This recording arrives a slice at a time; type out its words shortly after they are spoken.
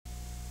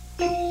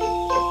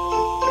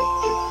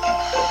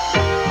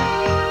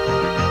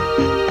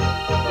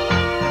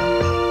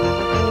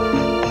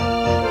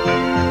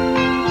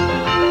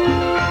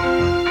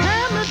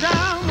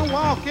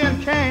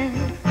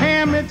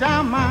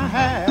Down my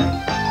hat.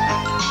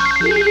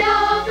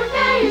 Y'all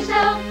prepare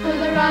yourself for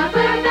the rubber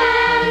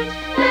band.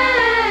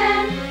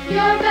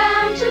 You're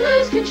bound to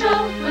lose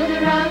control when the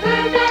rubber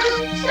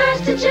band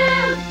starts to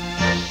jam.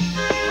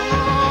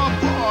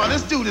 Oh,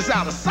 this dude is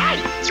out of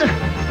sight.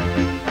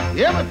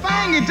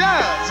 Everything he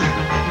does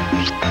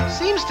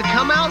seems to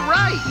come out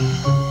right.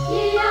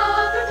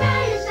 Y'all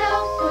prepare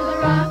yourself for the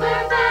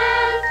rubber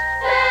band.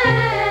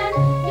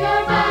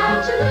 You're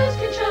bound to lose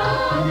control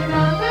when the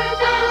rubber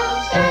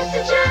band starts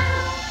to jam.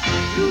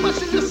 Too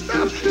much of this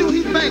stuff, do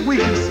he think we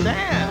can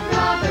stand?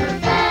 Rubber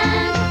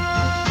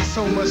band.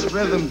 So much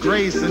rhythm,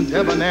 grace, and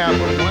debonair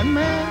for one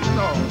man?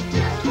 No.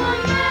 Just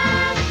one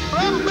man.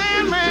 Rubber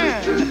band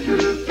man.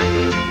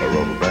 A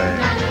rubber band.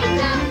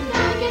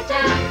 Gotta get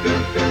down.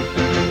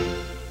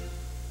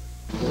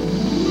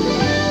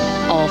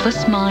 All the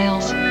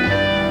smiles.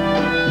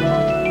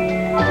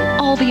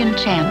 All the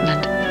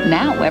enchantment.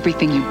 Now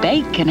everything you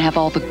bake can have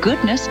all the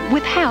goodness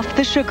with half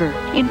the sugar.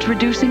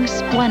 Introducing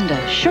Splenda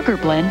Sugar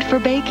Blend for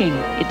baking.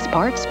 It's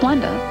part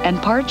Splenda and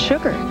part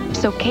sugar.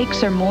 So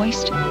cakes are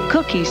moist,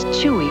 cookies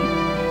chewy,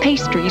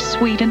 pastries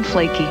sweet and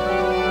flaky.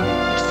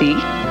 See?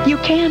 You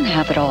can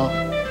have it all.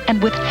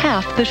 And with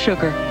half the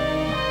sugar.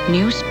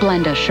 New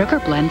Splenda Sugar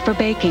Blend for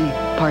baking.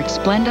 Part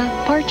Splenda,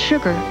 part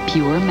sugar,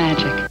 pure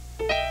magic.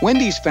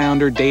 Wendy's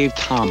founder, Dave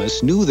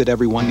Thomas, knew that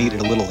everyone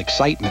needed a little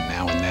excitement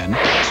now and then.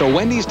 So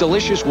Wendy's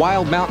delicious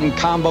Wild Mountain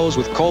combos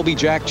with Colby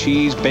Jack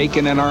cheese,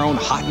 bacon, and our own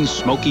hot and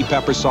smoky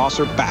pepper sauce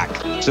are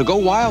back. So go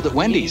wild at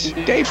Wendy's.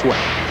 Dave's way.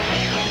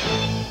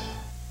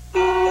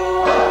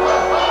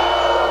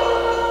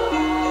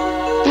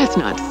 That's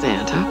not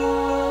Santa.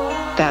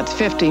 That's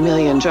 50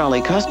 million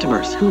jolly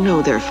customers who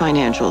know their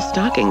financial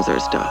stockings are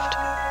stuffed.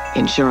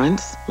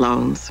 Insurance,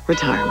 loans,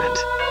 retirement.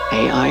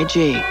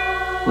 AIG.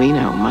 We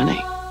know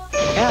money.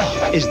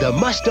 L is the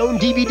must-own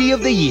DVD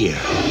of the year.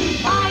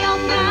 Buy out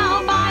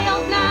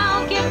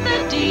now, get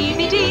the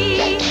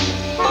DVD.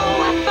 Oh,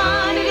 what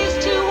fun it is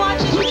to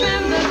watch it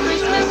trim the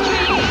Christmas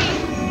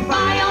tree.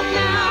 Buy out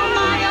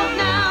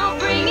now,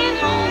 bring it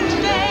home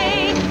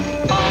today.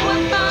 Oh,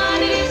 what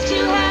fun it is to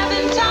have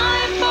in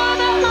time for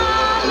the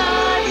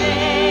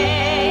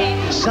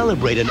holiday.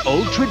 Celebrate an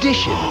old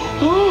tradition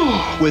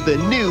with a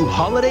new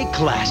holiday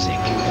classic.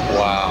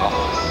 Wow.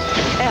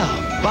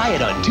 L, buy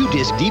it on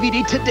 2-disc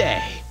DVD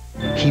today.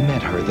 He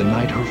met her the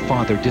night her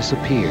father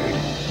disappeared.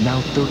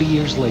 Now 30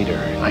 years later,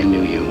 I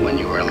knew you when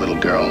you were a little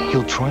girl.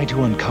 he'll try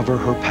to uncover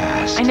her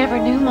past. I never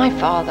knew my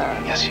father.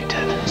 Yes, you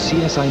did.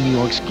 CSI New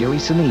York's Gary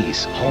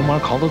Sinise,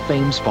 Hallmark Hall of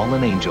Fame's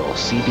Fallen Angel,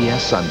 CBS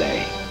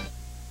Sunday.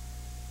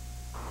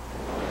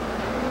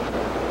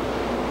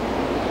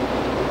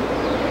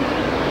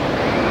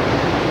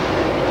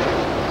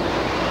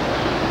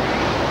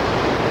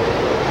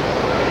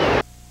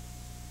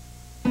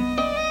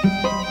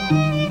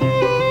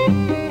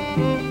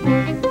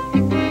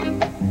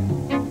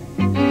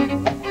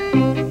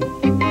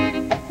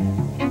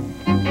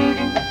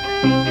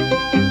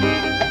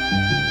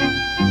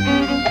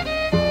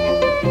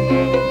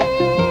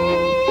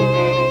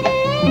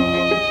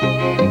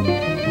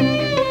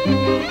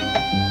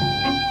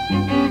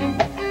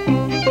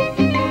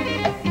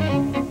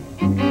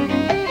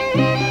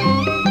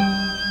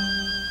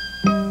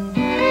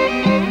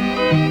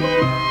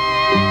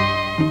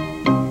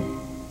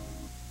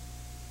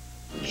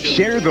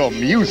 Share the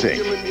music,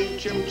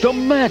 the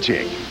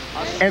magic,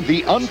 and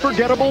the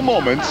unforgettable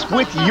moments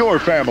with your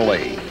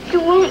family. You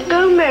won't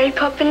go, Mary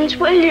Poppins,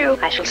 will you?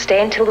 I shall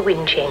stay until the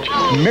wind changes.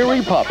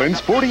 Mary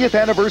Poppins 40th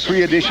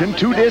Anniversary Edition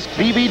 2-disc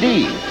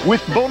DVD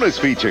with bonus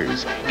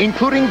features,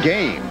 including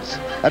games,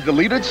 a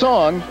deleted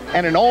song,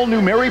 and an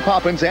all-new Mary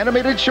Poppins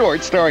animated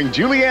short starring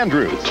Julie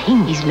Andrews. The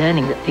king is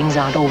learning that things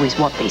aren't always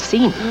what they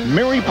seem.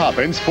 Mary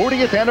Poppins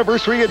 40th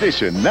Anniversary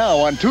Edition, now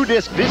on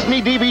 2-disc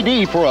Disney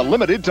DVD for a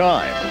limited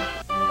time.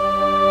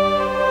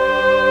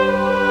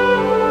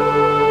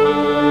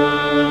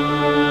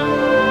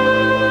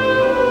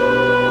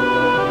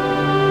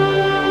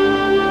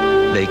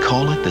 They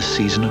call it the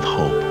season of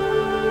hope,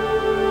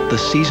 the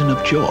season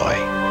of joy,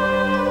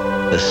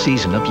 the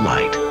season of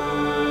light,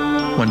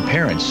 when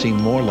parents seem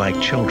more like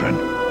children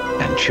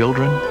and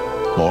children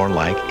more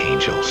like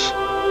angels.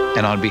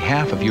 And on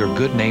behalf of your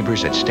good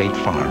neighbors at State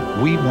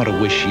Farm, we want to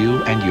wish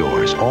you and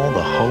yours all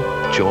the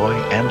hope, joy,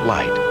 and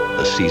light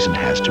the season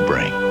has to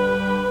bring.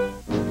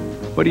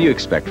 What do you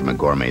expect from a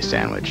gourmet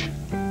sandwich?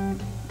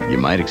 You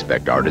might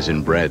expect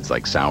artisan breads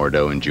like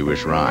sourdough and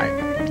Jewish rye,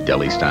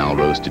 deli-style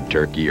roasted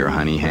turkey or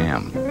honey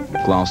ham,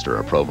 Gloucester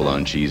or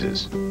provolone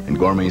cheeses, and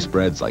gourmet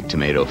spreads like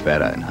tomato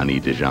feta and honey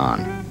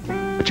Dijon.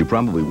 But you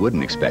probably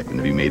wouldn't expect them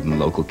to be made in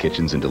local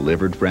kitchens and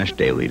delivered fresh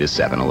daily to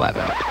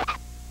 7-Eleven.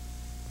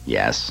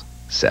 Yes,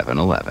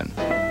 7-Eleven.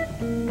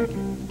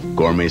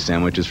 Gourmet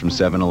sandwiches from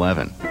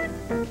 7-Eleven.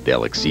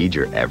 They'll exceed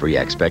your every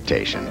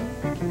expectation.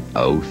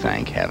 Oh,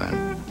 thank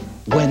heaven.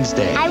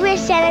 Wednesday. I wish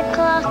Santa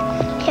Claus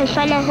can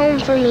find a home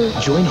for me.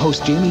 Join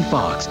host Jamie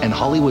Foxx and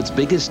Hollywood's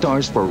biggest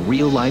stars for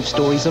real-life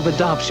stories of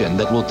adoption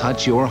that will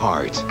touch your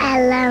heart.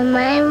 I love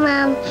my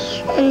mom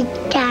and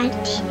daddy.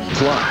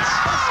 Plus,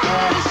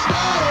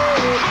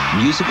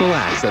 musical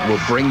acts that will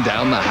bring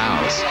down the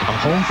house. A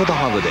Home for the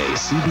Holidays,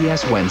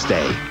 CBS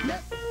Wednesday.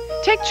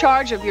 Take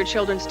charge of your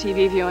children's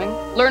TV viewing.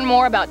 Learn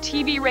more about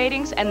TV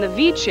ratings and the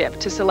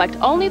V-chip to select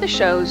only the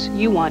shows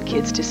you want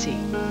kids to see.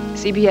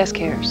 CBS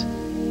cares.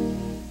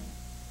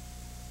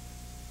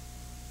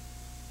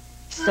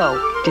 So,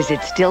 does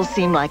it still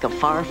seem like a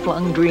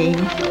far-flung dream?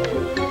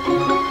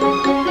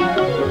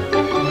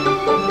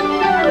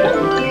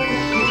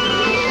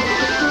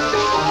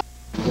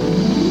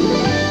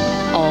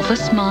 All the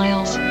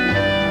smiles,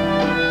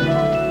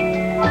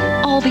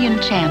 all the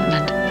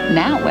enchantment.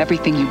 Now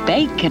everything you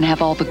bake can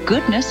have all the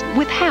goodness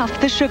with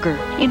half the sugar.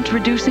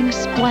 Introducing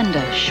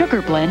Splenda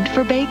Sugar Blend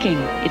for baking.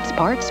 It's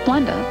part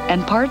Splenda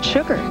and part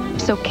sugar.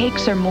 So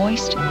cakes are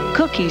moist,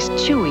 cookies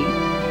chewy,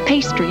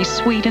 pastries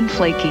sweet and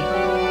flaky.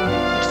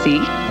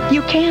 See?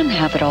 You can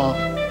have it all.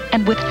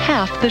 And with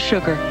half the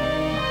sugar.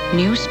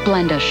 New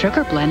Splenda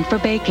Sugar Blend for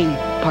baking.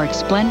 Part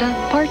Splenda,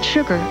 part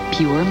sugar,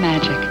 pure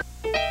magic.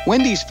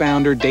 Wendy's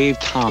founder, Dave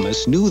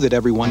Thomas, knew that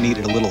everyone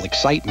needed a little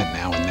excitement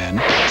now and then.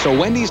 So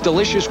Wendy's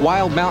delicious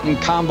Wild Mountain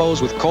combos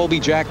with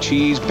Colby Jack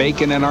cheese,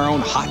 bacon, and our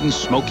own hot and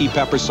smoky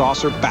pepper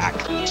sauce are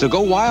back. So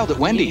go wild at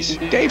Wendy's,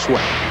 Dave's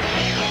way.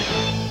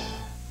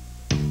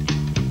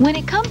 When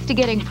it comes to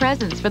getting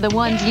presents for the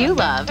ones you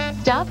love,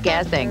 stop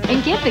guessing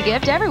and get the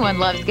gift everyone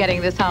loves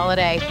getting this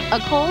holiday, a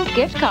Kohl's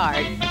gift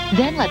card.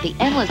 Then let the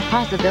endless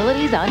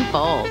possibilities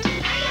unfold.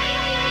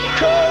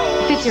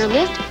 Fits your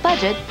list,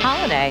 budget,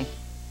 holiday.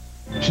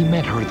 He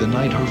met her the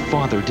night her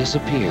father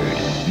disappeared.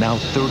 Now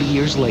 30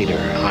 years later,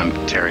 I'm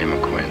Terry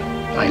McQuinn.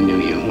 I knew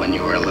you when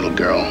you were a little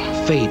girl.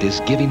 fate is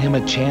giving him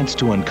a chance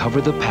to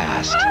uncover the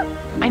past.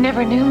 I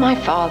never knew my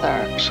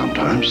father.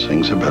 Sometimes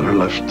things are better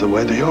left the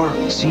way they are.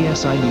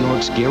 CSI New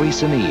York's Gary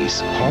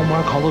Sinise,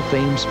 Hallmark Hall of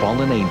Fame's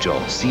Fallen Angel,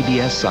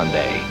 CBS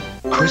Sunday.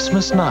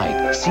 Christmas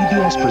night,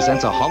 CBS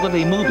presents a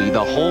holiday movie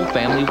the whole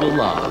family will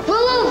love. Pull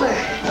over!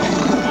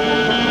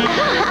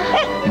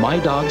 My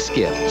Dog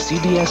Skip,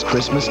 CBS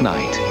Christmas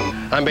night.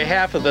 On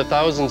behalf of the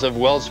thousands of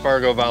Wells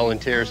Fargo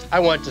volunteers, I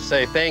want to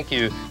say thank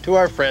you to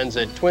our friends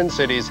at Twin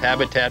Cities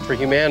Habitat for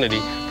Humanity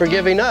for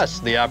giving us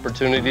the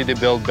opportunity to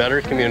build better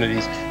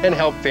communities and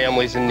help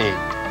families in need.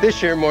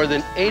 This year, more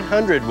than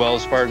 800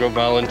 Wells Fargo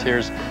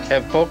volunteers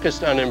have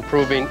focused on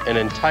improving an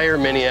entire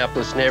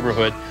Minneapolis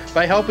neighborhood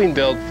by helping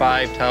build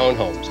 5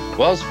 townhomes.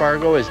 Wells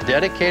Fargo is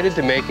dedicated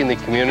to making the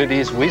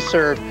communities we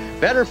serve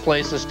better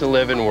places to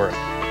live and work.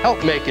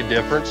 Help make a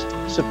difference.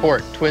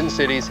 Support Twin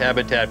Cities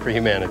Habitat for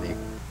Humanity.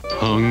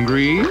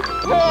 Hungry?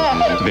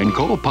 Then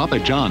call Papa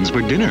John's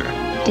for dinner.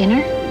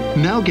 Dinner?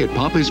 Now get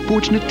Papa's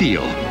Fortunate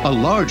Deal. A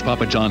large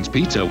Papa John's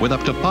pizza with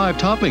up to 5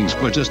 toppings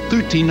for just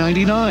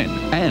 $13.99.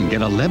 And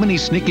get a Lemony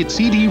Snicket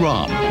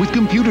CD-ROM with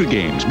computer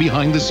games,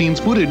 behind-the-scenes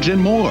footage, and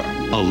more.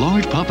 A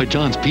large Papa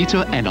John's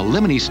pizza and a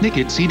Lemony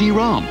Snicket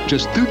CD-ROM,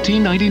 just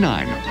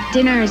 $13.99.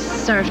 Dinner is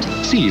served.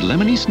 See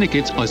Lemony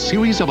Snicket's A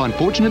Series of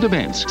Unfortunate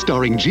Events,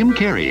 starring Jim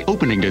Carrey,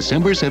 opening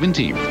December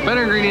 17th.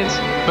 Better ingredients,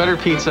 better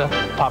pizza,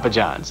 Papa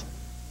John's.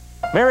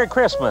 Merry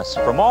Christmas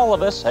from all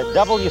of us at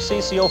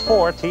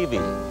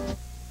WCCO-TV.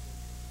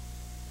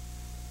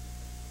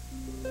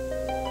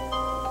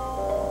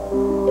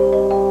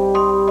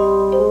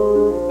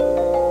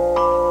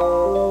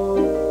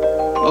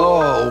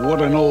 Oh,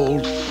 what an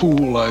old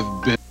fool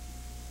I've been.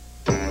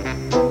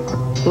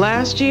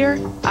 Last year,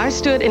 I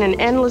stood in an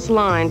endless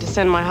line to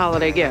send my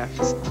holiday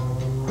gifts.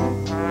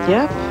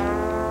 Yep,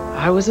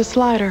 I was a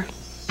slider.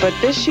 But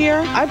this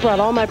year, I brought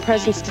all my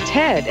presents to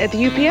Ted at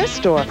the UPS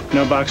store.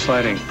 No box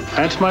sliding.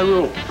 That's my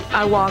rule.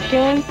 I walk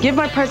in, give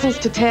my presents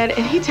to Ted,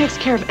 and he takes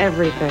care of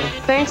everything.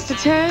 Thanks to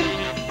Ted,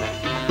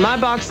 my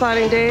box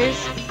sliding days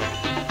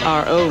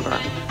are over.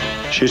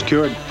 She's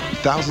cured.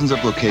 Thousands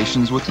of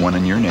locations with one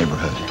in your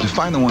neighborhood. To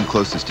find the one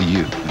closest to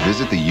you,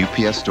 visit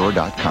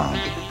theupsstore.com.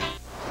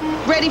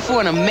 Ready for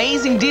an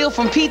amazing deal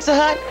from Pizza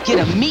Hut? Get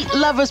a meat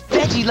lovers,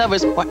 veggie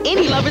lovers, or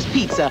any lovers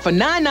pizza for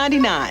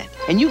 $9.99.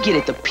 And you get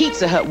it the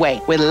Pizza Hut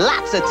way with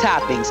lots of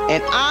toppings.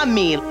 And I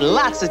mean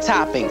lots of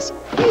toppings.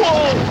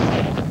 Whoa!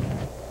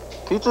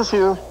 Pizza's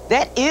here.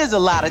 That is a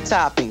lot of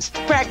toppings.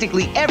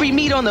 Practically every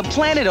meat on the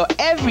planet or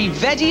every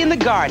veggie in the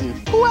garden.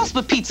 Who else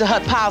but Pizza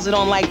Hut piles it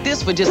on like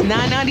this for just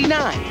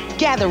 $9.99?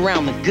 Gather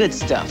around the good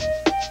stuff.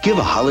 Give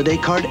a holiday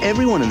card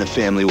everyone in the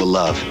family will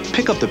love.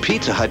 Pick up the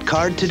Pizza Hut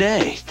card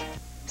today.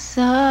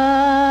 Silent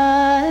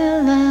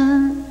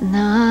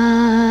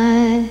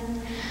night,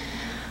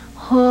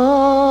 holy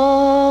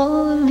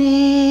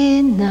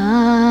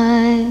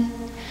night,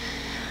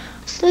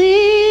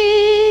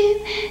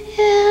 sleep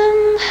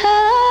in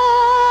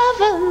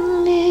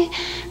heavenly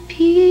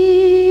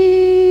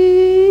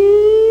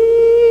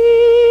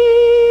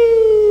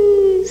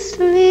peace,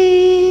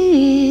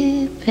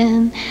 sleep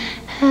in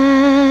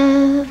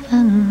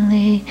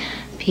heavenly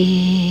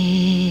peace.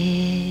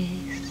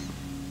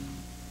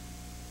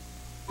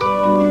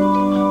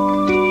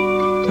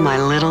 My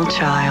little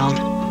child,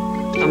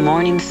 The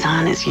morning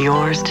sun is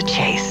yours to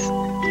chase.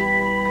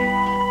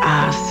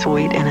 Ah,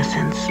 sweet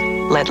innocence.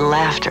 Let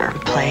laughter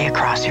play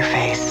across your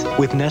face.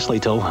 With Nestle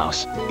Toll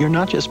House, you're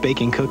not just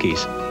baking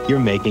cookies, you're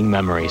making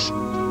memories.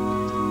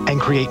 And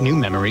create new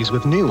memories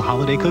with new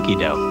holiday cookie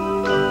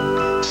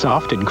dough.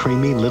 Soft and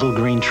creamy little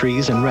green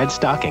trees and red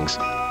stockings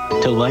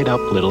to light up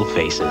little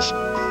faces.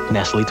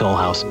 Nestle Toll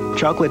House,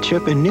 chocolate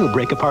chip and new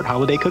break-apart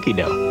holiday cookie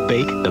dough.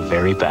 Bake the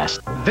very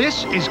best.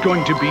 This is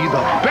going to be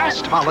the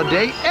best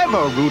holiday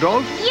ever,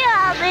 Rudolph.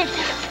 Yeah, but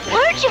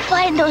where'd you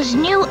find those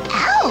new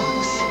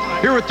elves?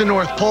 Here at the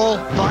North Pole,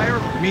 fire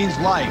means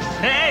life.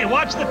 Hey,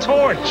 watch the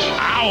torch.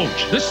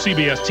 Ouch! This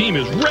CBS team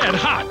is red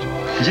hot.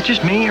 Is it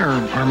just me, or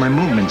are my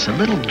movements a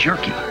little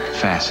jerky?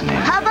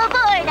 Fascinating. Come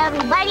aboard,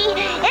 everybody.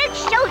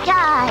 It's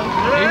showtime.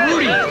 Hey,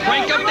 Rudy,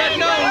 crank up that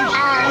nose.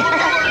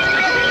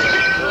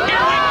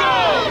 Here we go.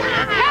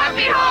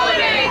 Happy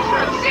holidays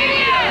from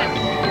CBS.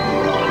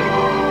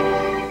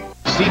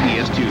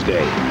 CBS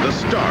Tuesday. The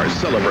stars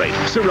celebrate.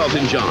 Sir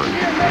Elton John,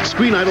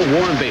 screen idol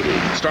Warren Beatty,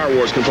 Star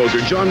Wars composer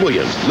John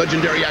Williams,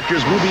 legendary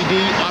actors Ruby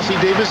Dee,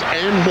 Ossie Davis,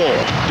 and more.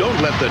 Don't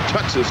let the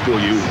tuxes fool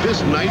you.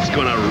 This night's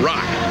gonna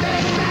rock.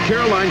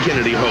 Caroline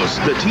Kennedy hosts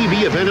the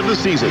TV event of the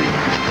season,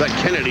 the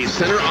Kennedy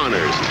Center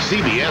Honors,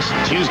 CBS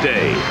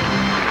Tuesday.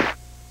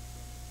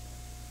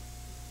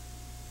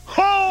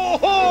 Ho,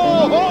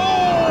 ho,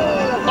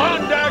 ho!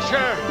 On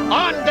Dasher,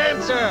 on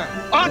Dancer,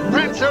 on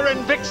Prancer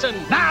and Vixen.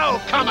 Now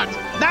Comet,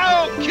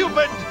 now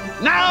Cupid,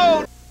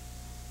 now...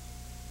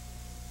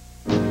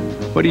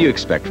 What do you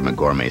expect from a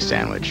gourmet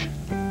sandwich?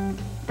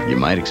 You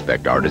might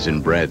expect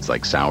artisan breads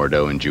like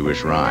sourdough and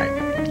Jewish rye,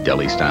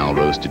 deli-style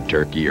roasted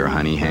turkey or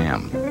honey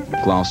ham,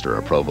 Gloucester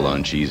or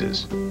provolone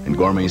cheeses, and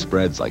gourmet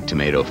spreads like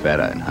tomato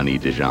feta and honey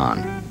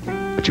Dijon.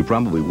 But you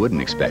probably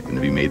wouldn't expect them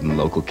to be made in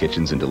local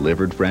kitchens and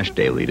delivered fresh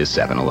daily to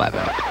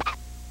 7-Eleven.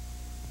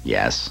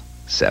 Yes,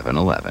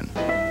 7-Eleven.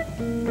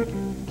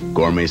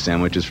 Gourmet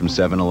sandwiches from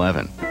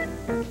 7-Eleven.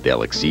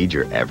 They'll exceed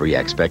your every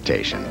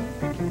expectation.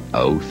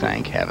 Oh,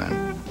 thank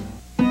heaven.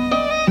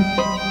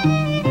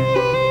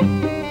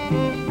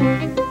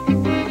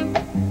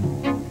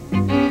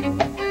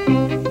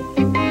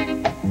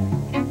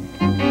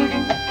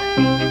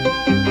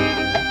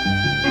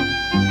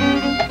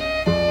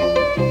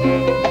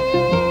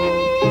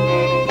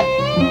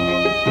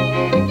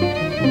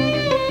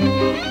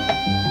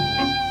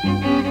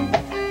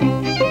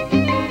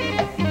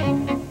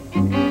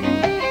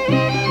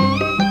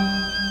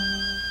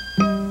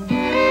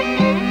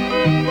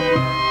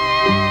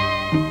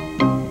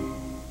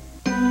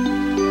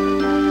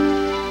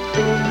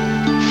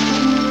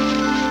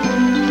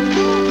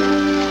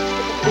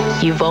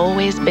 You've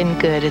always been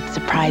good at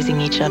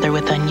surprising each other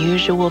with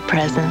unusual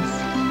presents.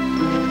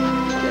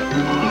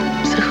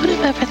 So who'd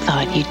have ever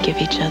thought you'd give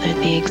each other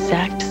the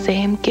exact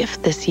same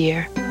gift this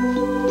year?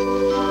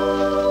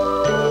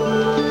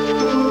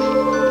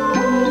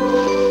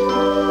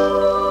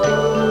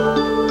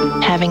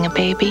 Having a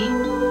baby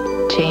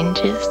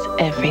changes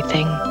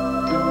everything.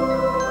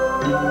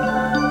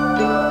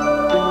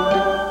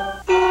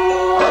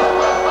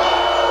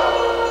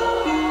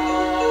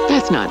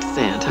 That's not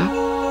Santa.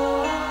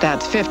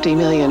 That's 50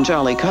 million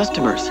jolly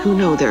customers who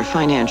know their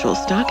financial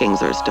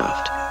stockings are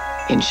stuffed.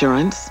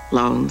 Insurance,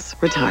 loans,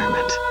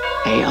 retirement.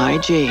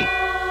 AIG.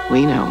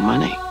 We know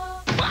money.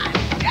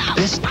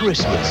 This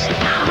Christmas,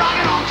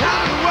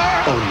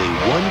 only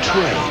one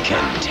train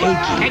can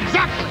take you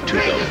to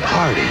the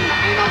party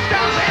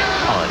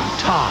on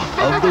top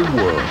of the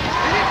world.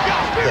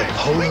 The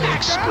Polar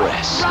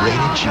Express,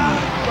 rated G,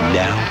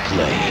 now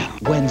playing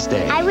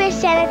Wednesday. I wish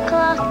Santa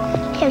Claus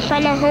can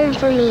find a home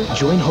for me.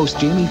 Join host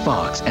Jamie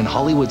Foxx and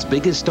Hollywood's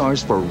biggest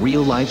stars for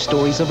real-life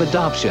stories of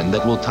adoption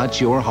that will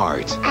touch your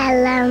heart. I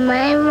love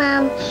my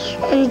mom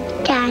and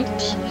daddy.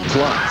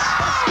 Plus,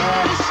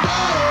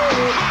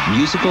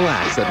 musical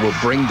acts that will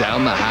bring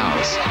down the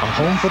house. A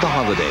home for the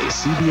holidays,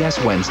 CBS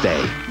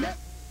Wednesday.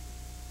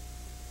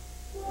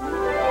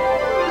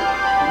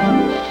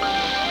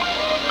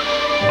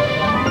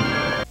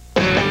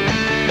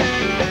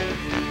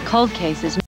 Cold cases